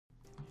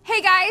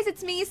Hey guys,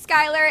 it's me,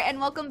 Skylar, and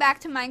welcome back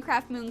to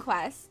Minecraft Moon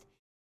Quest.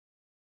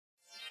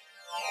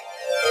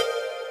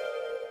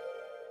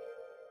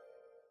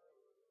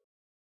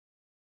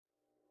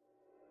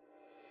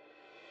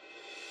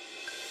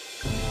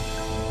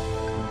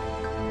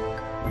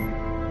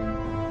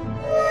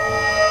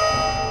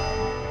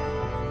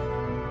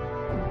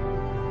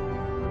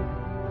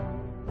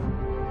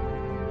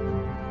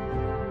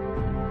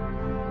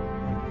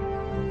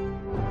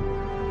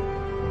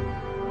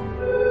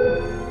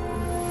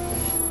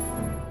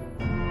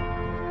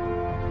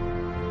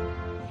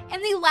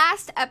 In the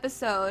last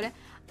episode,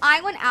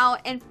 I went out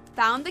and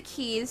found the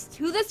keys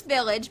to this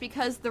village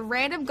because the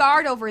random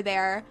guard over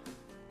there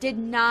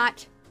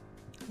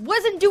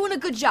wasn't doing a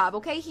good job,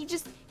 okay?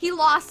 He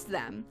lost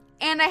them.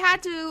 And I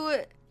had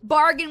to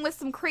bargain with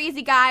some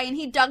crazy guy and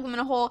he dug them in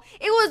a hole.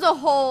 It was a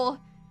whole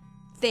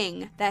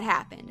thing that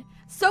happened.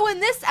 So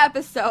in this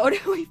episode,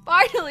 we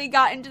finally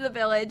got into the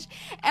village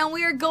and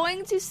we are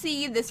going to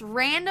see this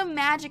random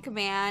magic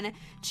man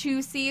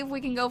to see if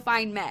we can go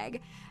find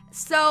Meg.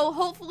 So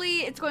hopefully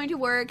it's going to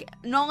work.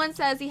 Nolan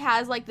says he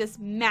has like this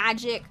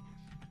magic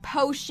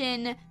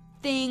potion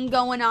thing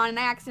going on, and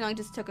I accidentally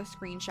just took a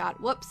screenshot.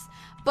 Whoops.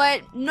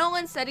 But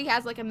Nolan said he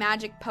has like a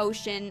magic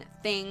potion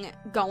thing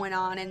going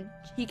on and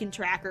he can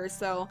track her,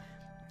 so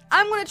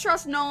I'm gonna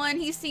trust Nolan.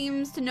 He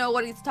seems to know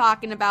what he's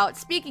talking about.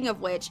 Speaking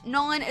of which,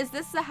 Nolan, is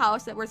this the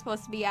house that we're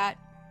supposed to be at?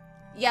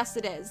 Yes,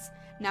 it is.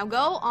 Now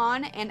go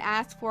on and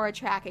ask for a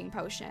tracking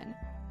potion.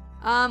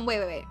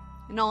 Wait.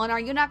 Nolan, are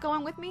you not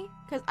going with me?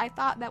 Because I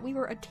thought that we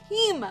were a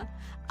team.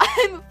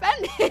 I'm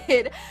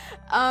offended.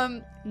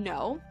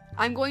 No.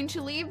 I'm going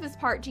to leave this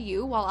part to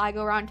you while I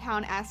go around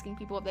town asking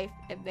people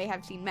if they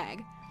have seen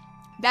Meg.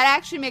 That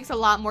actually makes a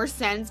lot more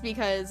sense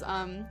because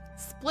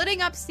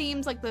splitting up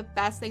seems like the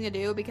best thing to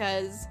do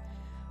because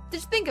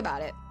just think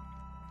about it.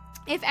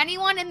 If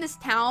anyone in this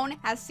town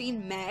has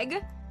seen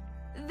Meg,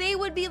 they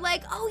would be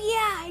like, oh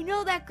yeah, I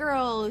know that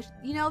girl.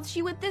 You know,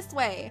 she went this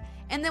way.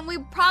 And then we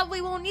probably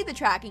won't need the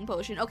tracking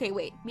potion. Okay,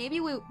 wait. Maybe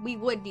we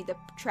would need the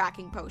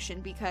tracking potion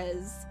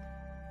because,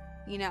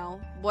 you know,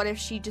 what if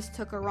she just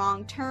took a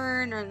wrong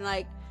turn or,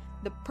 like,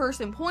 the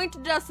person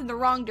pointed us in the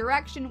wrong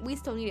direction? We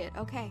still need it.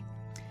 Okay.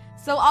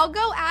 So I'll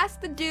go ask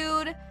the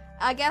dude.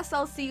 I guess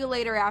I'll see you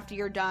later after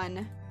you're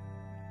done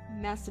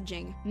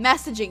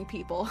messaging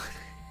people.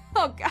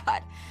 Oh,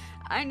 God.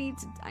 I need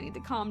to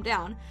calm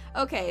down.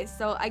 Okay,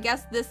 so I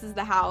guess this is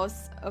the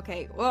house.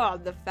 Okay. Oh,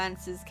 the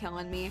fence is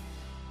killing me.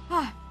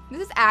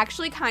 This is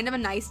actually kind of a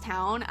nice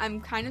town. I'm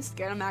kind of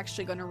scared I'm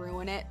actually going to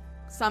ruin it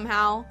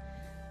somehow.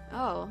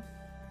 Oh,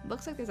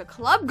 looks like there's a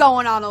club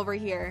going on over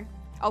here.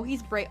 Oh,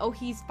 he's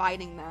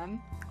fighting them.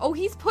 Oh,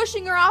 he's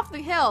pushing her off the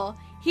hill.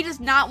 He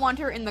does not want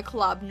her in the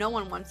club. No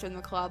one wants her in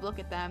the club. Look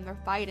at them. They're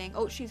fighting.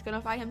 Oh, she's going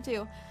to fight him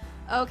too.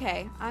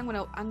 Okay, I'm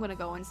going to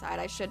go inside.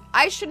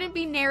 I shouldn't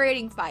be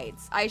narrating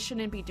fights. I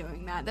shouldn't be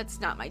doing that. That's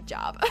not my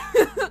job.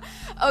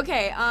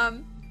 Okay,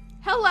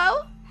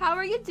 hello. How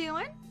are you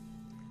doing?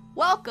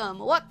 Welcome.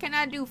 What can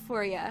I do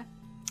for you?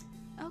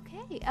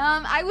 Okay.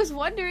 I was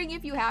wondering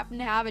if you happen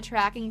to have a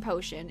tracking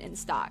potion in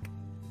stock.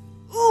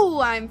 Ooh,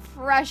 I'm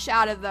fresh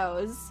out of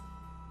those.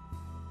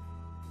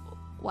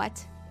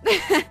 What?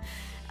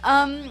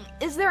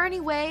 Is there any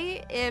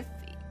way if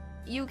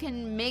you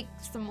can make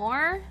some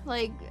more?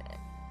 Like,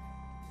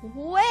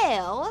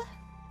 well,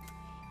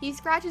 he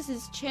scratches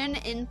his chin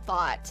in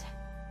thought.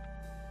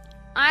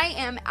 I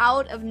am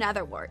out of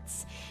nether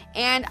warts,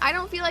 and I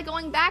don't feel like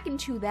going back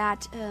into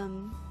that,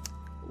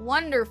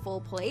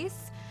 wonderful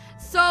place.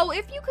 So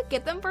if you could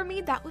get them for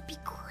me, that would be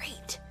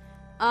great.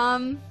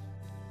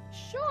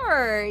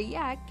 Sure.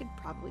 Yeah, I could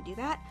probably do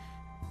that.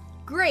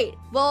 Great.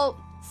 Well,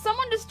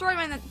 someone destroyed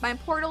my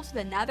portal to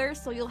the nether,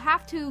 so you'll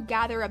have to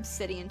gather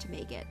obsidian to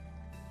make it.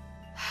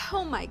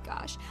 Oh my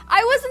gosh.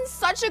 I was in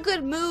such a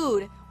good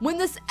mood when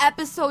this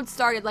episode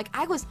started. Like,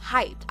 I was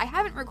hyped. I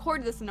haven't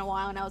recorded this in a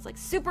while, and I was like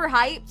super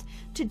hyped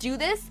to do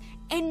this.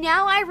 And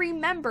now I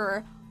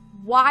remember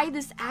why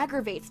this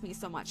aggravates me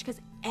so much,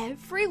 because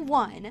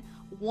everyone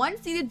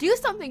wants you to do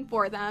something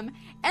for them,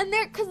 and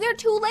because they're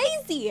too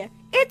lazy.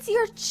 It's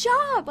your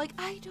job. Like,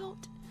 I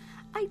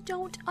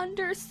don't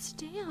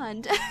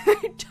understand.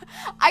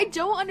 I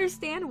don't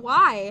understand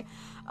why.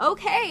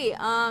 Okay,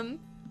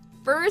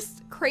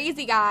 first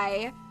crazy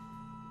guy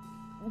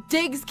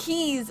digs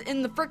keys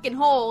in the freaking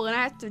hole, and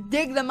I have to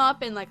dig them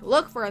up and like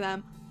look for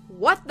them.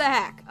 What the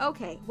heck?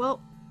 Okay,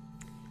 well,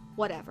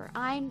 whatever.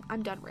 I'm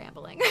done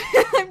rambling.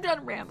 I'm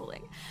done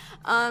rambling.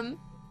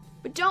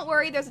 But don't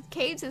worry, there's a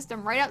cave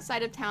system right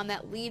outside of town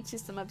that leads to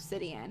some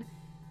obsidian.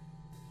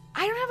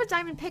 I don't have a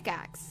diamond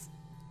pickaxe.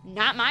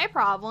 Not my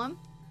problem.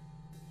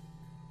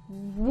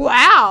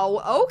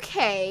 Wow,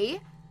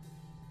 okay.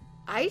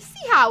 I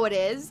see how it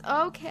is.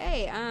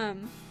 Okay,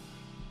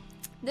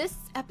 this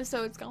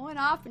episode's going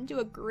off into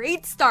a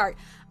great start.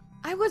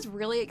 I was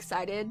really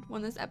excited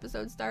when this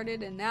episode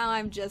started, and now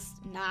I'm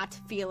just not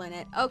feeling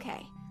it.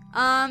 Okay.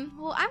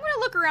 Well, I'm gonna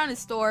look around his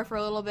store for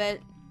a little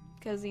bit,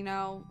 because, you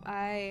know,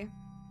 I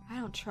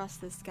don't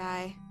trust this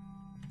guy.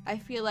 I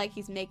feel like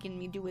he's making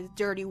me do his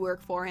dirty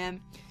work for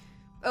him.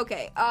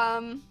 Okay,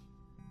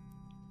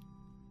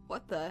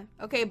 what the?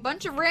 Okay, a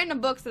bunch of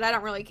random books that I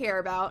don't really care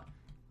about.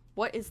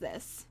 What is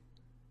this?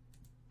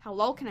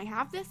 Hello, can I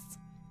have this?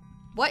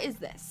 What is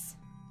this?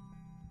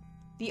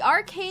 The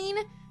Arcane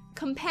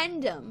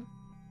Compendium.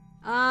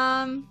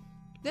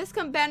 This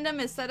compendium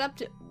is set up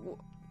to...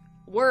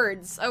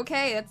 words.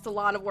 Okay, that's a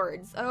lot of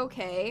words.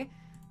 Okay.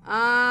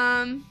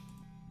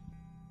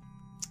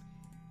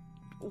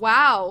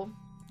 Wow.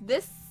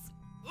 This...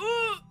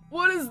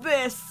 what is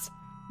this?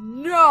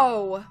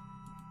 No.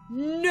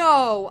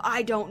 No,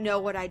 I don't know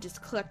what I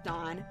just clicked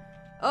on.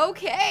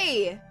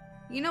 Okay.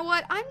 You know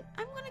what? I'm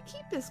gonna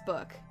keep this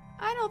book.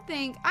 I don't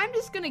think... I'm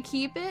just gonna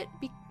keep it.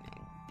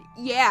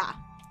 Yeah.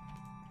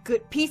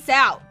 Good. Peace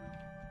out.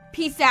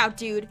 Peace out,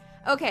 dude.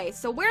 Okay,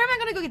 so where am I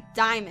gonna go get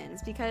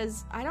diamonds?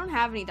 Because I don't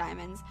have any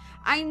diamonds.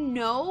 I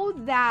know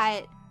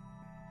that...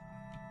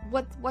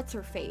 What's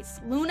her face?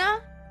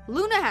 Luna?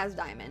 Luna has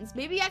diamonds.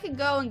 Maybe I could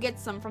go and get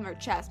some from her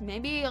chest.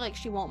 Maybe, like,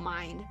 she won't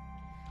mind.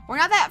 We're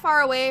not that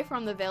far away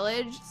from the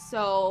village,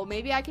 so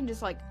maybe I can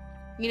just, like,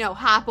 you know,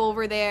 hop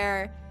over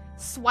there,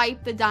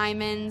 swipe the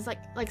diamonds,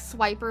 like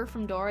Swiper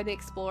from Dora the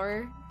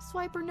Explorer.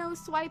 Swiper knows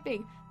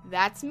swiping.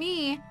 That's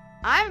me.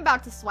 I'm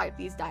about to swipe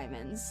these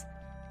diamonds.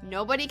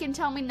 Nobody can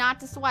tell me not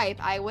to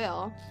swipe. I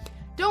will.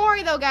 Don't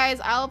worry, though, guys.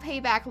 I'll pay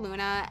back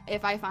Luna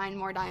if I find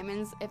more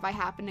diamonds, if I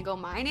happen to go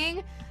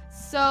mining.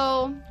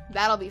 So,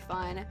 that'll be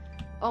fun.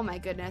 Oh, my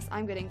goodness.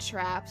 I'm getting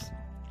trapped.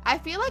 I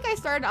feel like I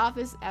started off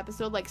this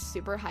episode, like,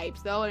 super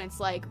hyped, though, and it's,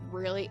 like,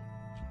 really...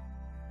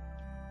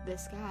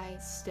 This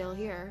guy's still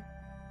here.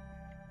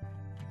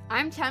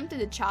 I'm tempted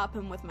to chop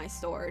him with my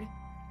sword.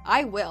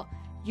 I will.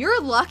 You're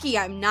lucky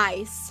I'm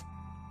nice.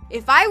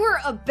 If I were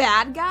a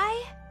bad guy,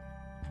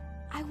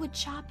 I would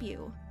chop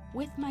you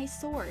with my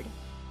sword.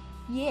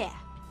 Yeah.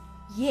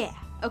 Yeah.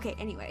 Okay,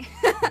 anyway.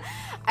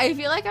 I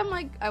feel like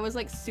I was,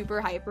 like,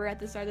 super hyper at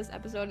the start of this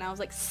episode, and I was,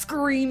 like,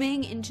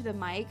 screaming into the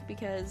mic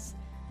because...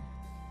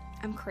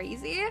 I'm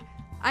crazy.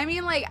 I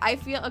mean, like, I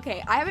feel,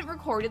 okay, I haven't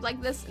recorded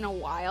like this in a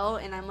while,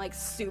 and I'm, like,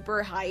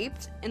 super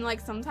hyped, and, like,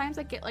 sometimes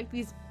I get, like,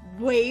 these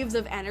waves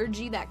of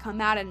energy that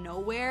come out of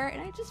nowhere,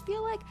 and I just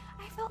feel like,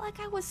 I felt like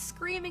I was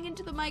screaming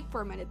into the mic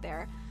for a minute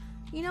there.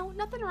 You know,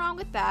 nothing wrong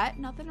with that,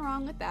 nothing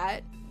wrong with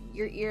that.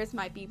 Your ears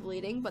might be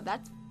bleeding, but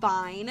that's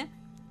fine.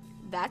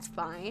 That's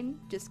fine.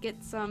 Just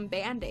get some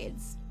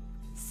Band-Aids.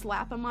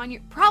 Slap them on your,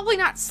 probably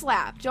not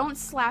slap, don't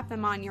slap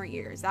them on your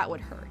ears, that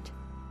would hurt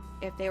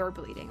if they were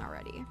bleeding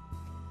already.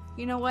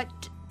 You know what?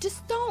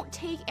 Just don't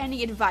take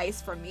any advice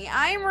from me.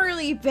 I'm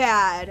really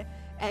bad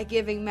at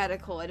giving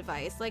medical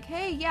advice. Like,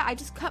 hey, yeah, I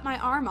just cut my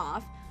arm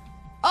off.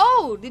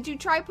 Oh, did you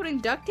try putting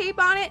duct tape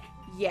on it?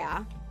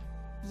 Yeah.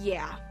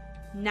 Yeah.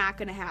 Not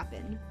gonna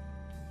happen.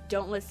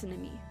 Don't listen to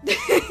me.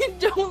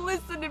 Don't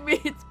listen to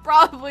me. It's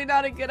probably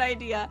not a good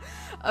idea.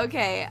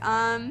 Okay,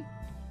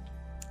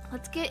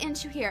 let's get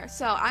into here.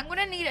 So, I'm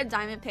gonna need a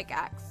diamond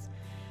pickaxe.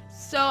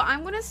 So,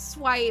 I'm gonna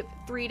swipe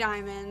 3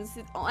 diamonds.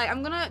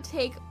 I'm gonna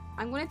take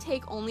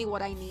only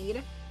what I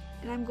need,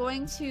 and I'm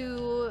going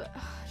to,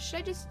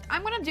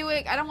 I'm gonna do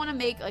it, I don't want to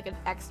make, like, an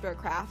extra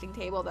crafting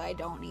table that I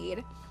don't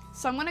need,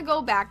 so I'm gonna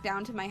go back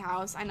down to my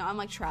house. I know I'm,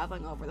 like,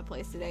 traveling over the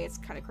place today, it's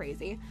kind of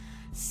crazy,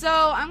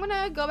 so I'm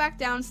gonna go back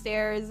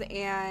downstairs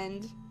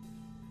and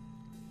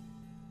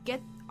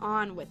get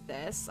on with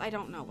this. I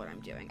don't know what I'm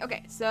doing.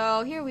 Okay,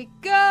 so here we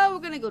go. We're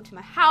gonna go to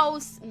my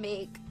house,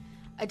 make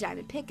a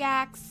diamond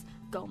pickaxe,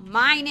 go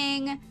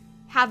mining,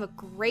 have a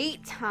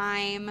great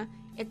time.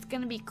 It's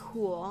gonna be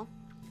cool.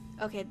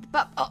 Okay,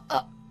 but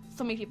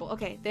so many people.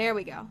 Okay, there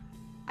we go.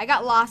 I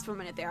got lost for a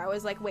minute there. I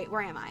was like, wait,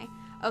 where am I?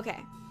 Okay,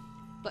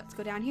 let's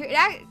go down here.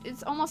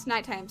 It's almost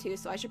nighttime too,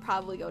 so I should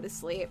probably go to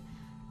sleep.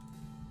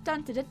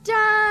 Dun dun dun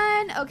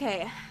dun.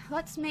 Okay,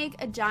 let's make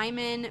a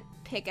diamond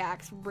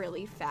pickaxe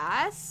really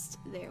fast.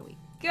 There we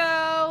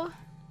go.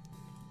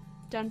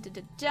 Dun dun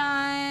dun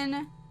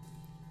dun.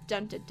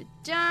 Dun dun dun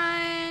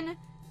dun.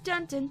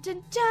 Dun dun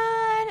dun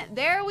dun!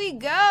 There we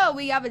go!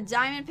 We have a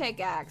diamond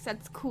pickaxe.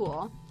 That's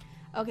cool.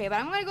 Okay, but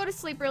I'm gonna go to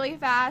sleep really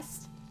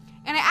fast.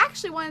 And I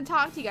actually want to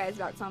talk to you guys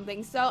about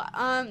something. So,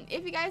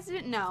 if you guys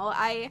didn't know,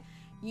 I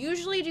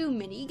usually do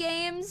mini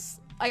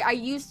games. I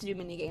used to do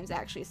mini games,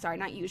 actually. Sorry,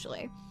 not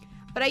usually.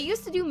 But I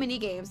used to do mini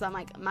games on,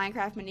 like,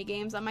 Minecraft mini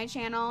games on my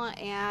channel.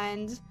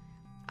 And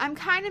I'm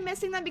kind of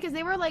missing them because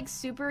they were, like,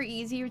 super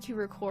easy to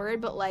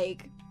record, but,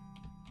 like,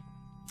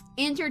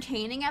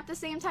 entertaining at the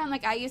same time.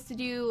 Like, I used to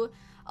do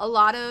a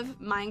lot of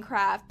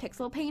Minecraft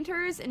pixel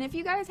painters, and if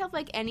you guys have,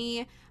 like,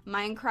 any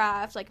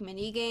Minecraft, like,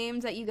 mini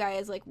games that you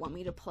guys, like, want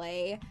me to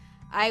play,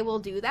 I will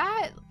do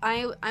that.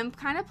 I'm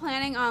kind of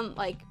planning on,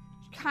 like,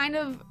 kind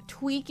of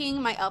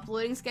tweaking my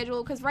uploading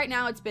schedule, because right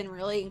now it's been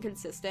really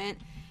inconsistent,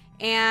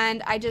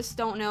 and I just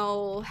don't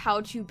know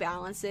how to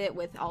balance it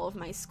with all of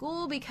my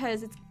school,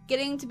 because it's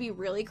getting to be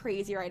really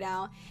crazy right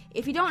now.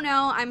 If you don't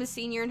know, I'm a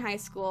senior in high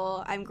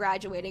school. I'm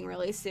graduating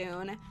really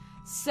soon.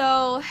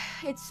 So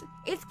it's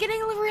getting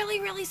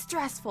really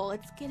stressful.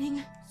 It's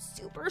getting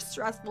super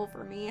stressful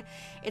for me.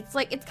 It's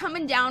like it's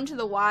coming down to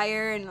the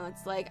wire, and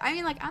it's like, I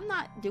mean, like, I'm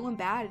not doing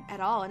bad at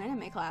all in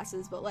anime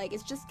classes, but like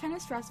it's just kind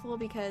of stressful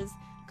because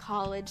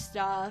college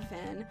stuff,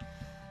 and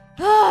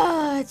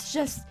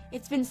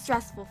it's been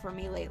stressful for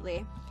me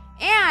lately.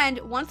 And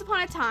Once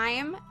Upon a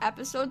Time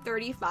episode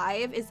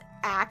 35 is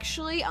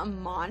actually a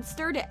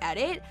monster to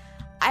edit.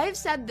 I've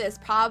said this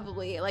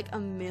probably like a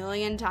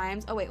million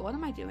times. Oh wait, what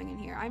am I doing in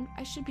here?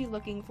 I should be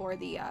looking for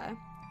the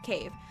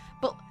cave.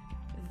 But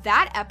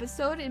that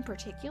episode in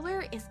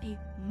particular is a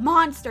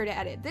monster to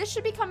edit. This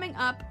should be coming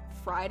up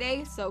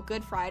Friday, so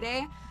Good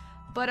Friday.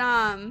 But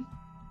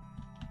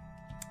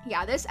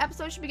yeah, this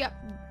episode should be up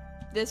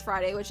this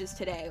Friday, which is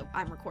today.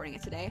 I'm recording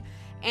it today.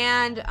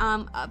 And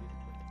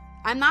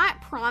I'm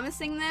not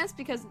promising this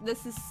because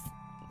this is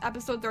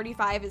episode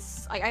 35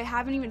 is like, I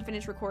haven't even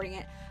finished recording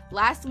it.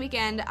 Last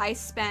weekend I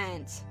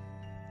spent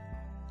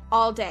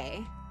all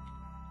day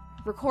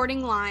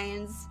recording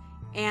lines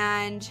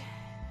and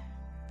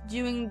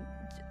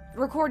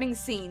recording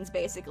scenes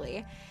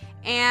basically,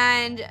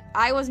 and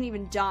I wasn't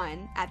even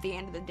done at the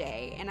end of the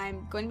day, and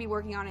I'm going to be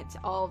working on it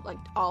all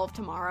of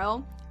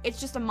tomorrow.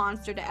 It's just a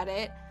monster to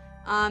edit.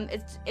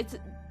 It's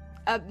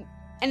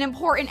an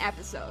important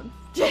episode.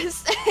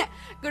 Just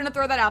gonna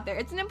throw that out there.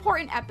 It's an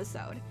important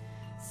episode.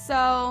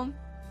 So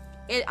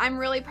I'm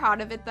really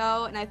proud of it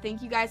though, and I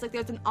think you guys, like,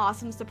 there's an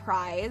awesome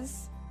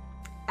surprise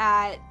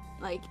at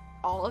like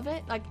all of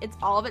it. Like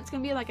all of it's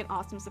gonna be like an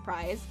awesome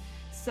surprise.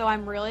 So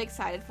I'm really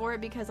excited for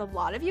it because a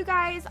lot of you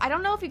guys, I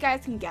don't know if you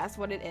guys can guess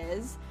what it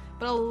is,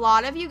 but a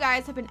lot of you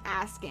guys have been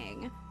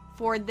asking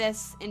for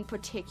this in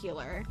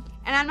particular.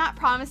 And I'm not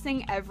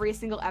promising every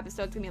single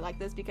episode's gonna be like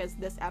this because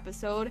this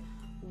episode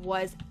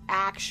was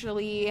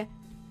actually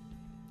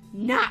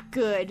not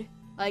good.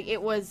 Like,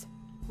 it was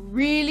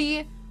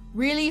really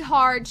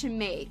hard to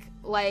make,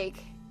 like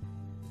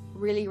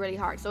really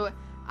hard. So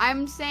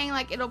I'm saying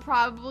like it'll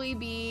probably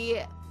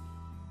be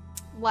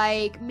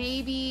like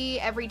maybe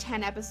every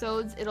 10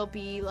 episodes it'll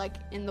be like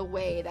in the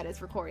way that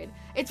it's recorded.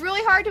 It's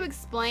really hard to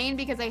explain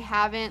because I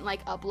haven't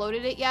like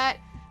uploaded it yet,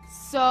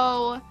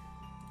 so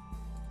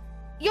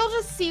you'll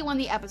just see when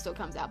the episode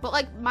comes out. But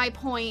like, my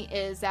point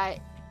is that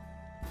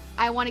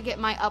I want to get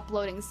my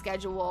uploading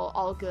schedule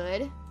all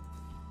good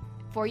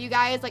for you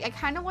guys. Like, I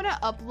kind of want to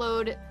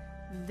upload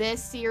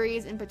this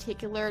series in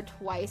particular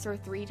twice or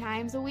 3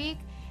 times a week,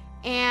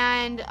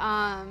 and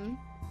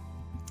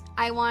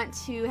I want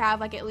to have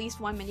like at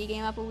least 1 mini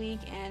game up a week,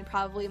 and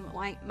probably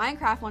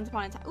Minecraft Once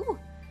Upon a Time.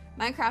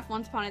 Minecraft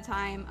Once Upon a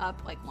Time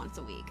up like once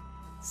a week.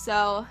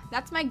 So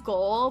that's my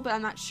goal, but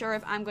I'm not sure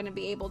if I'm going to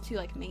be able to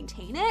like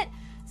maintain it.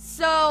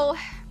 So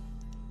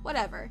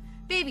whatever,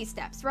 baby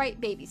steps, right?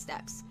 Baby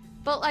steps.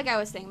 But like I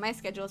was saying, my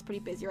schedule is pretty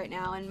busy right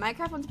now, and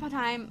Minecraft Once Upon a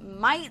Time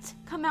might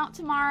come out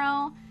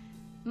tomorrow,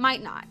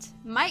 might not.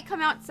 Might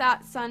come out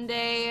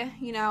Sunday,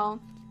 you know.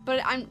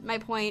 But my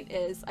point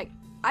is, like,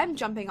 I'm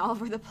jumping all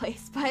over the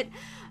place, but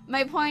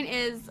my point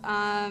is,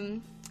 I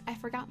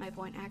forgot my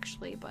point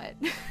actually, but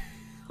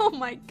oh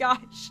my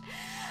gosh.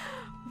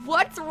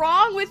 What's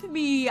wrong with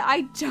me?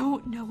 I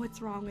don't know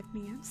what's wrong with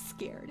me. I'm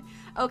scared.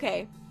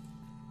 Okay.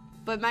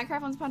 But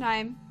Minecraft Once Upon a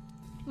Time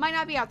might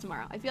not be out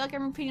tomorrow. I feel like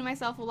I'm repeating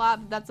myself a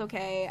lot, but that's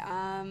okay.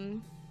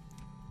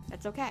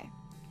 That's okay.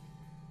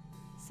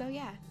 So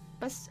yeah.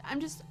 But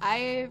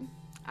I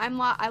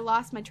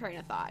lost my train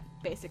of thought,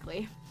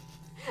 basically.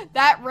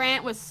 That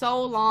rant was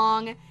so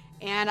long,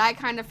 and I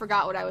kind of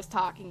forgot what I was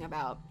talking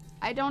about.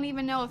 I don't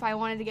even know if I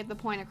wanted to get the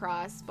point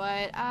across,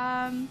 but,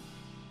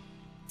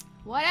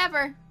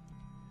 whatever.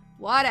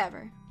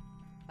 Whatever.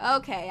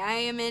 Okay, I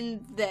am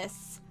in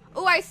this.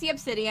 Oh, I see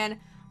obsidian.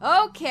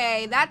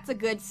 Okay, that's a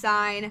good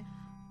sign.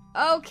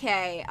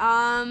 Okay,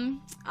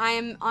 I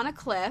am on a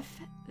cliff.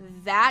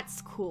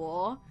 That's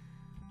cool.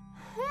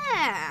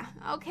 Huh,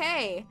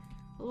 okay.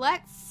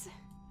 Let's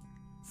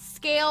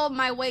scale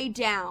my way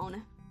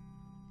down.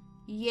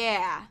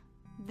 Yeah,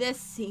 this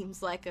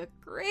seems like a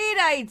great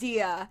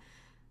idea.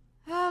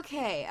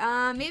 Okay,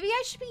 maybe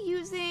I should be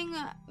using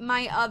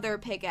my other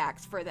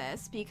pickaxe for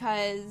this,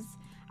 because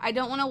I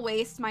don't want to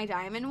waste my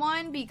diamond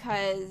one,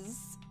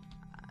 because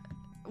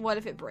what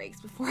if it breaks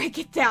before I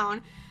get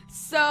down?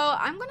 So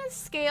I'm gonna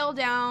scale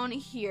down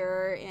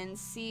here and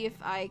see if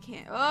I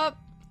can. Oh,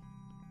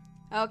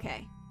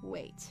 okay.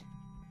 Wait.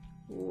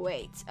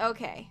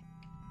 Okay.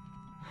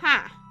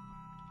 Huh.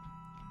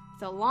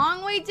 It's a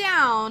long way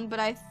down, but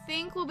I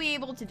think we'll be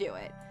able to do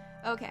it.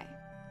 Okay.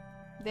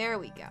 There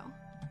we go.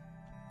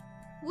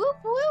 Whoop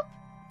whoop.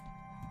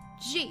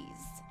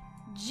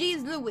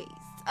 Jeez Louise.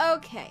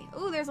 Okay.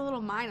 Ooh, there's a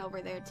little mine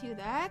over there too.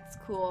 That's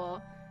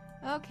cool.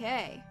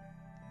 Okay.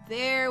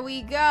 There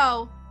we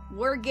go.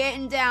 We're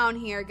getting down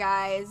here,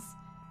 guys.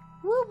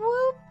 Whoop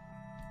whoop.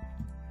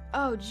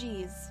 Oh,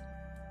 jeez.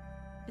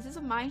 Is this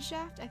a mine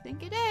shaft? I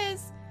think it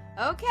is.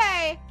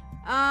 Okay.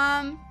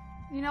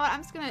 You know what?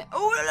 I'm just gonna...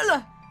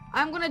 Oh,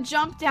 I'm gonna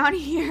jump down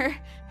here.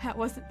 That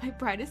wasn't my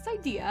brightest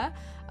idea.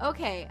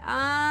 Okay.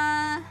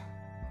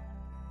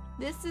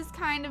 This is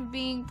kind of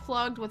being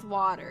plugged with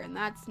water, and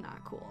that's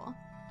not cool.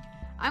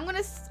 I'm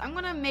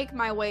gonna make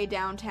my way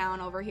downtown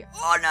over here.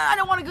 Oh no, I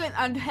don't want to go in.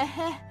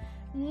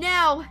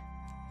 No,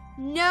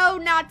 no,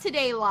 not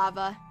today,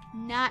 lava.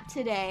 Not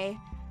today.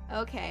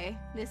 Okay,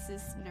 this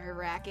is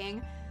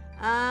nerve-wracking.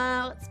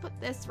 Let's put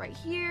this right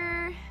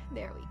here.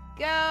 There we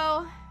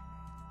go.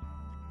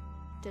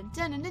 Dun,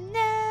 dun, dun, dun,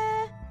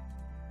 dun.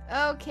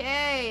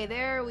 Okay,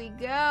 there we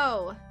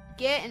go.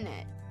 Getting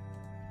it.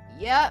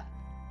 Yep.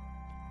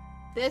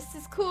 This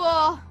is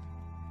cool.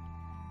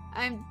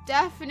 I'm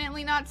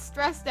definitely not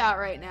stressed out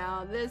right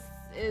now. This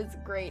is a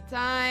great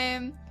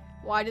time.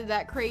 Why did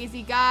that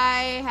crazy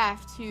guy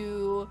have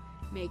to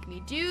make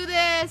me do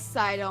this?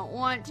 I don't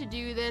want to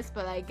do this,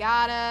 but I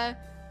gotta.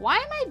 Why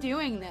am I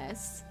doing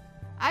this?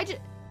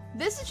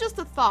 This is just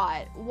a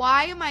thought.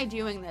 Why am I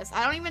doing this?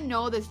 I don't even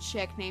know this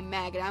chick named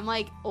Meg, and I'm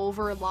like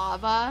over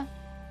lava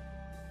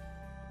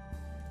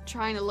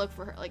trying to look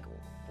for her. Like,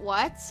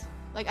 what?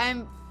 Like,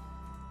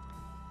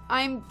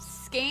 I'm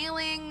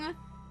scaling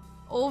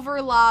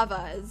over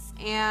lavas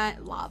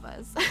and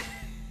lavas.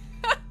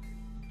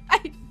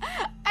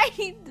 I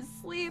need to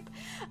sleep.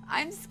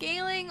 I'm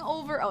scaling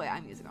over. Oh yeah,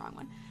 I'm using the wrong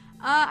one.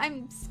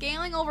 I'm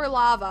scaling over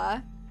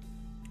lava,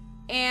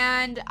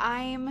 and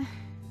I'm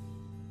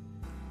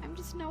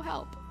just no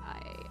help.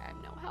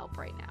 I'm no help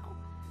right now.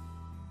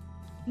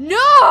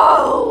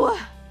 No!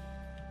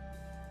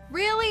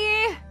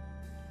 Really?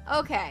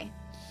 Okay.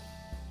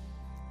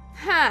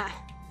 Huh.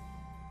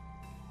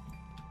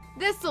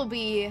 This'll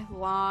be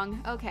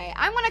long. Okay,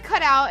 I'm gonna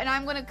cut out and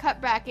I'm gonna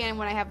cut back in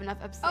when I have enough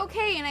obsidian.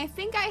 Okay, and I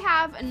think I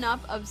have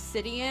enough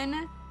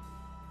obsidian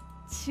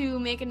to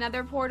make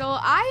another portal.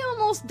 I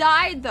almost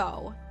died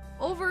though.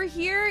 Over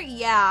here,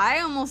 yeah,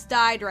 I almost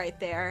died right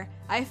there.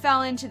 I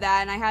fell into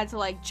that and I had to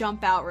like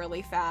jump out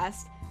really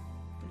fast.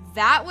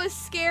 That was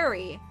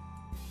scary.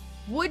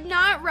 Would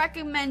not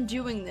recommend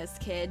doing this,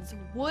 kids.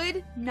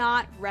 Would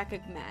not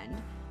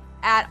recommend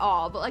at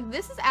all. But like,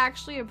 this is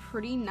actually a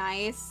pretty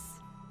nice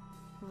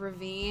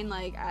ravine.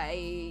 Like,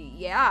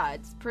 yeah,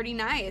 it's pretty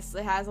nice.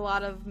 It has a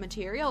lot of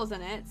materials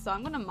in it, so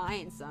I'm gonna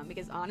mine some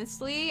because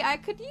honestly I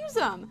could use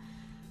them.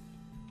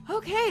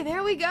 Okay,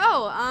 there we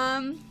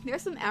go.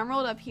 There's some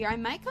emerald up here. I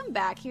might come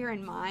back here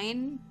and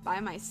mine by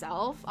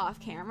myself off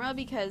camera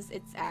because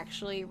it's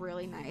actually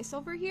really nice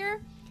over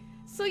here.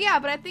 So yeah,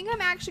 but I think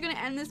I'm actually gonna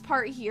end this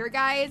part here,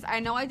 guys. I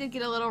know I did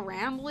get a little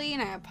rambly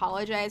and I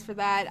apologize for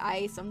that.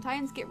 I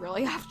sometimes get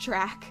really off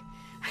track.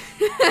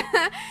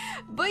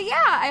 But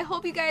yeah, I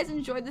hope you guys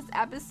enjoyed this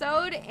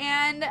episode,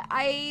 and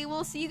I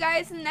will see you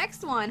guys in the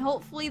next one,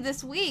 hopefully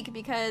this week,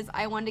 because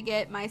I want to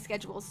get my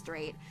schedule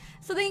straight.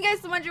 So thank you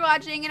guys so much for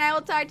watching, and I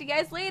will talk to you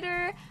guys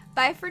later.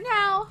 Bye for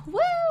now.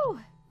 Woo!